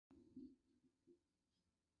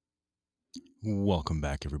Welcome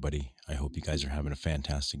back, everybody. I hope you guys are having a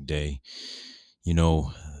fantastic day. You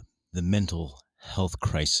know, the mental health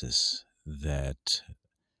crisis that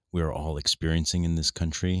we're all experiencing in this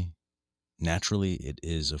country, naturally, it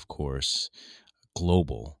is, of course,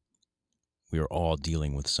 global. We are all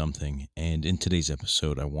dealing with something. And in today's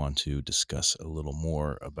episode, I want to discuss a little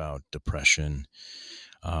more about depression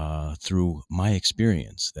through my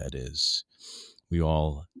experience. That is, we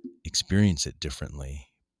all experience it differently,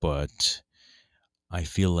 but I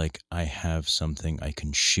feel like I have something I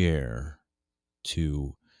can share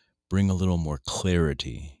to bring a little more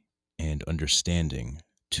clarity and understanding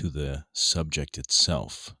to the subject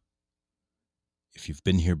itself. If you've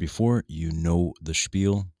been here before, you know the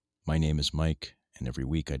spiel. My name is Mike, and every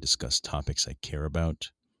week I discuss topics I care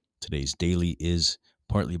about. Today's daily is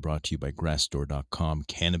partly brought to you by Grassdoor.com.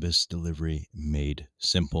 Cannabis delivery made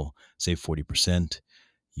simple. Save 40%.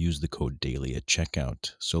 Use the code DAILY at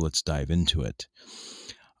checkout. So let's dive into it.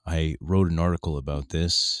 I wrote an article about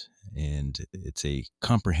this, and it's a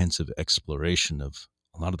comprehensive exploration of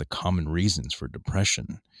a lot of the common reasons for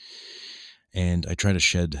depression. And I try to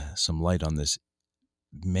shed some light on this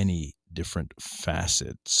many different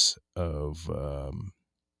facets of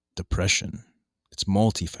depression. It's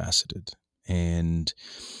multifaceted. And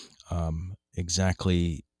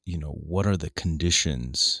exactly, what are the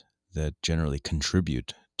conditions that generally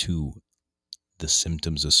contribute to the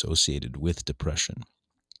symptoms associated with depression?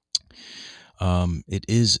 It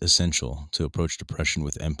is essential to approach depression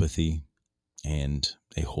with empathy and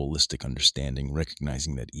a holistic understanding,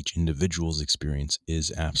 recognizing that each individual's experience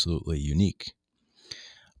is absolutely unique.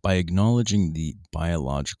 By acknowledging the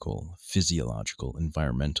biological, physiological,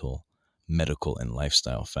 environmental, medical, and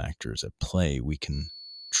lifestyle factors at play, we can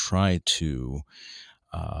try to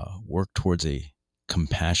work towards a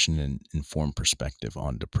compassionate and informed perspective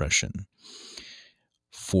on depression.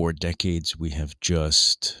 For decades, we have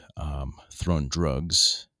just thrown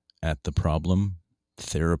drugs at the problem,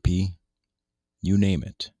 therapy, you name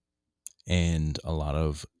it. And a lot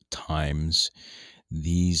of times,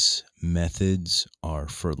 these methods are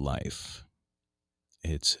for life.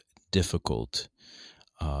 It's difficult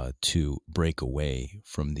to break away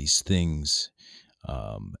from these things,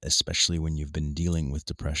 especially when you've been dealing with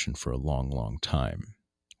depression for a long, long time.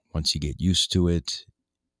 Once you get used to it,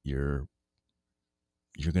 you're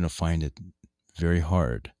going to find it very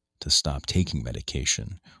hard to stop taking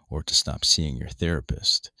medication or to stop seeing your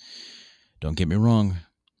therapist. Don't get me wrong,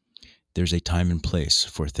 there's a time and place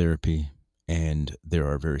for therapy, and there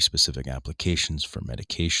are very specific applications for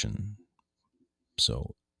medication.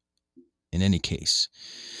 So, in any case,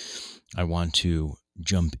 I want to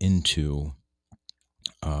jump into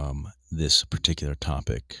this particular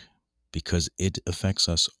topic because it affects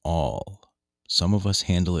us all. Some of us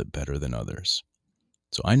handle it better than others.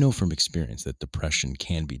 So I know from experience that depression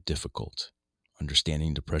can be difficult.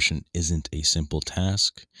 Understanding depression isn't a simple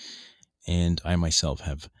task, and I myself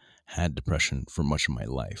have had depression for much of my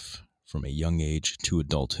life, from a young age to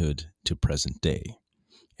adulthood to present day.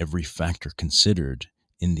 Every factor considered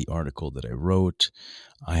in the article that I wrote,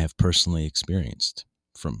 I have personally experienced,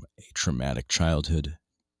 from a traumatic childhood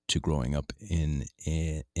to growing up in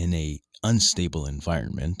a unstable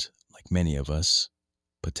environment, like many of us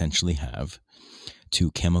potentially have,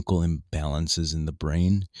 to chemical imbalances in the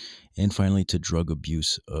brain, and finally to drug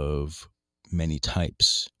abuse of many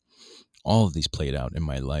types. All of these played out in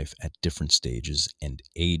my life at different stages and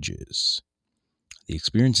ages. The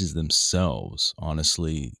experiences themselves,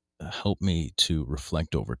 honestly, help me to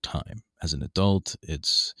reflect over time. As an adult,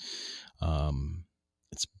 it's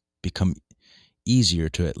become easier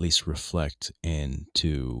to at least reflect and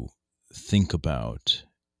to think about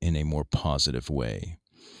in a more positive way.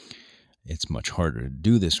 It's much harder to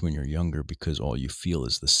do this when you're younger because all you feel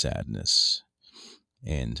is the sadness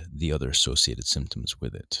and the other associated symptoms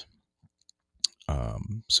with it.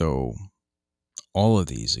 So, all of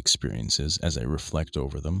these experiences, as I reflect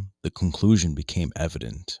over them, the conclusion became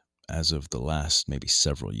evident as of the last maybe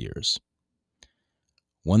several years.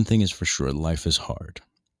 One thing is for sure, life is hard.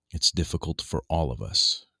 It's difficult for all of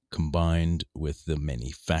us. Combined with the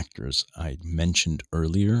many factors I mentioned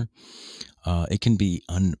earlier, it can be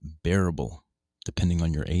unbearable depending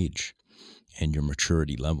on your age and your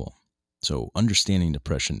maturity level. So understanding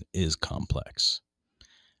depression is complex.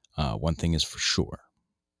 One thing is for sure,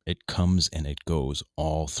 it comes and it goes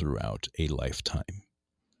all throughout a lifetime.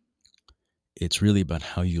 It's really about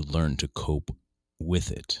how you learn to cope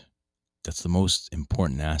with it. That's the most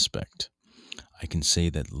important aspect. I can say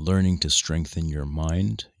that learning to strengthen your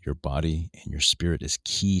mind, your body, and your spirit is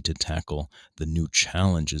key to tackle the new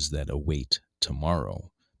challenges that await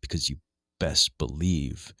tomorrow, because you best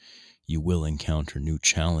believe You will encounter new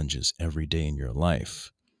challenges every day in your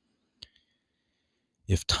life.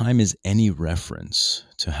 If time is any reference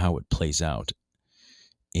to how it plays out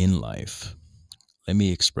in life, let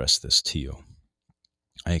me express this to you.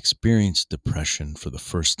 I experienced depression for the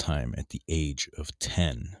first time at the age of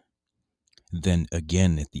 10, then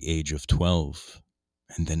again at the age of 12,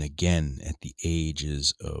 and then again at the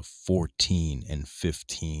ages of 14 and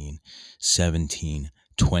 15, 17,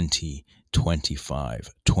 20, 25,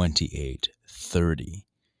 28, 30,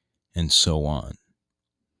 and so on.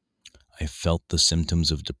 I felt the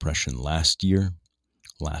symptoms of depression last year,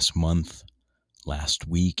 last month, last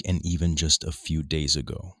week, and even just a few days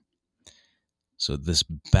ago. So this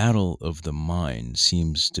battle of the mind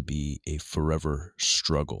seems to be a forever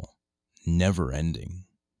struggle, never ending.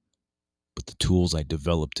 But the tools I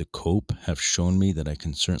developed to cope have shown me that I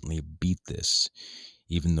can certainly beat this,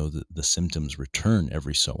 even though the symptoms return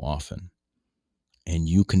every so often. And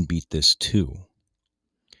you can beat this too.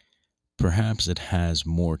 Perhaps it has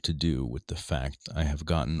more to do with the fact I have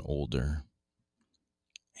gotten older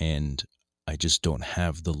and I just don't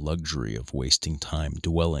have the luxury of wasting time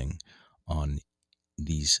dwelling on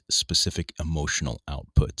these specific emotional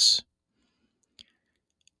outputs.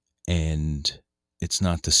 And it's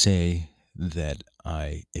not to say that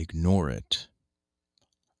I ignore it.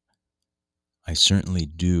 I certainly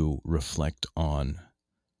do reflect on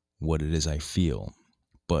what it is I feel,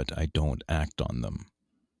 but I don't act on them.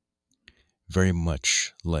 Very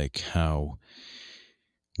much like how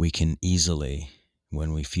we can easily,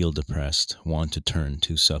 when we feel depressed, want to turn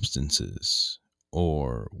to substances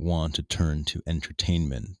or want to turn to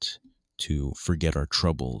entertainment to forget our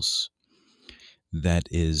troubles. That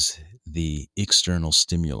is the external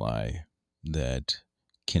stimuli that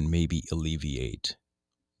can maybe alleviate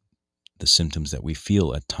the symptoms that we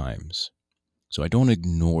feel at times. So I don't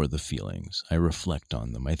ignore the feelings. I reflect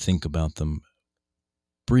on them. I think about them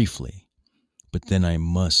briefly, but then I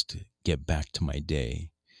must get back to my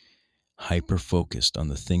day, hyper-focused on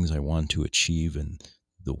the things I want to achieve and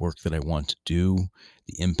the work that I want to do,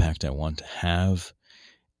 the impact I want to have,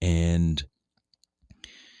 and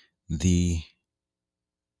the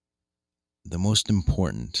most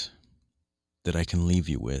important that I can leave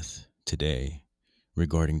you with today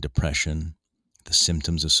regarding depression, the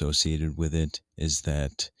symptoms associated with it, is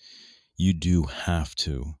that you do have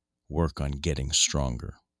to work on getting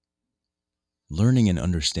stronger. Learning and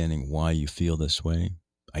understanding why you feel this way,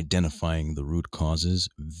 identifying the root causes,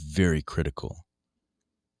 very critical.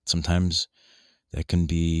 Sometimes that can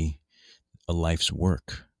be a life's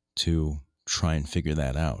work to try and figure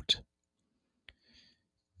that out.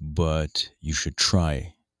 But you should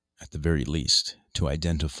try, at the very least, to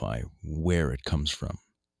identify where it comes from.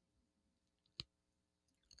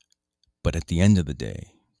 But at the end of the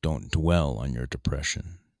day, don't dwell on your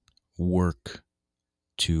depression. Work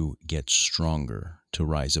to get stronger, to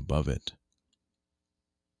rise above it.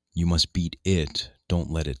 You must beat it,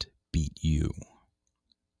 don't let it beat you.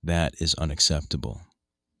 That is unacceptable.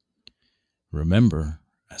 Remember,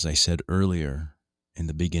 as I said earlier in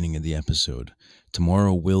the beginning of the episode,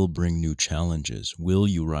 tomorrow will bring new challenges. Will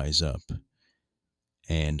you rise up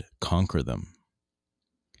and conquer them?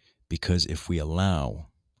 Because if we allow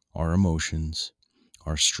our emotions,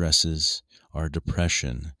 our stresses, our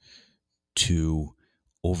depression to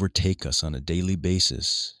overtake us on a daily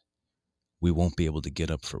basis, we won't be able to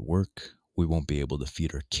get up for work. We won't be able to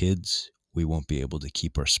feed our kids. We won't be able to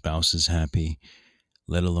keep our spouses happy,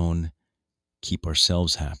 let alone keep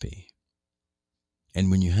ourselves happy.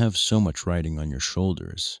 And when you have so much riding on your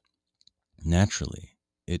shoulders, naturally,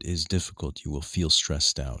 it is difficult. You will feel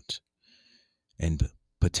stressed out. And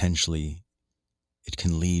potentially, it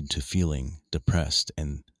can lead to feeling depressed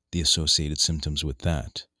and the associated symptoms with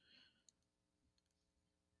that.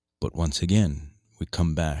 But once again, we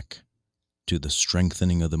come back to the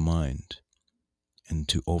strengthening of the mind and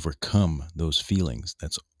to overcome those feelings.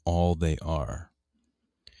 That's all they are.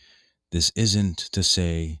 This isn't to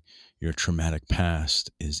say your traumatic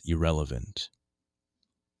past is irrelevant.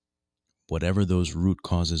 Whatever those root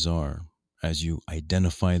causes are, as you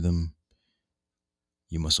identify them,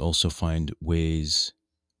 you must also find ways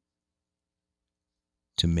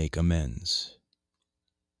to make amends,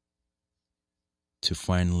 to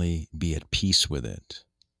finally be at peace with it.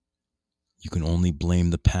 You can only blame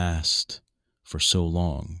the past for so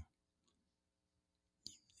long.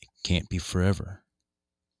 It can't be forever.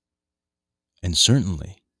 And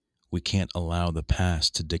certainly, we can't allow the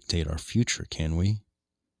past to dictate our future, can we?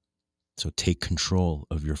 So take control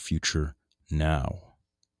of your future now.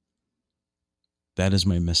 That is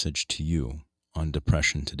my message to you on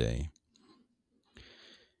depression today.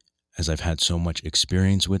 as I've had so much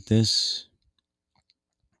experience with this,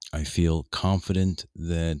 I feel confident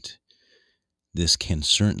that this can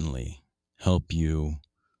certainly help you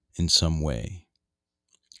in some way.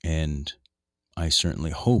 And I certainly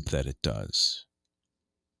hope that it does.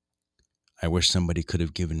 I wish somebody could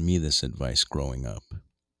have given me this advice growing up.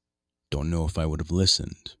 Don't know if I would have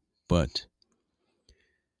listened, but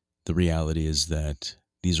the reality is that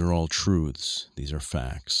these are all truths. These are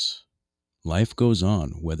facts. Life goes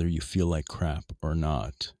on whether you feel like crap or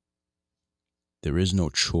not. There is no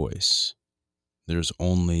choice. There's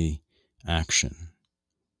only action.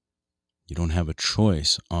 You don't have a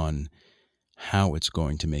choice on how it's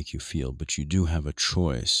going to make you feel, but you do have a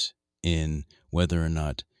choice in whether or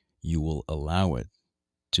not you will allow it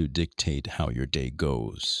to dictate how your day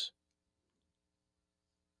goes.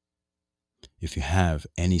 If you have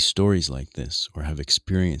any stories like this or have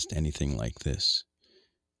experienced anything like this,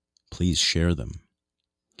 please share them.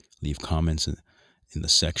 Leave comments in the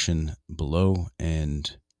section below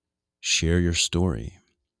and share your story.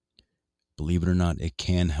 Believe it or not, it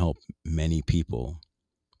can help many people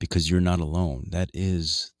because you're not alone. That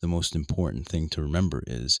is the most important thing to remember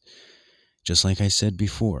is, just like I said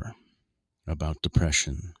before about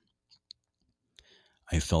depression,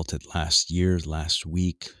 I felt it last year, last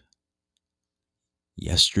week,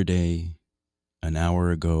 yesterday, an hour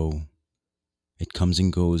ago. It comes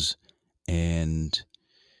and goes, and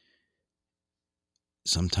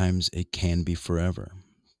sometimes it can be forever,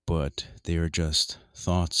 but they are just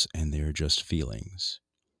thoughts and they are just feelings.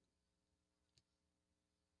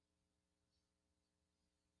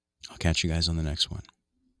 I'll catch you guys on the next one.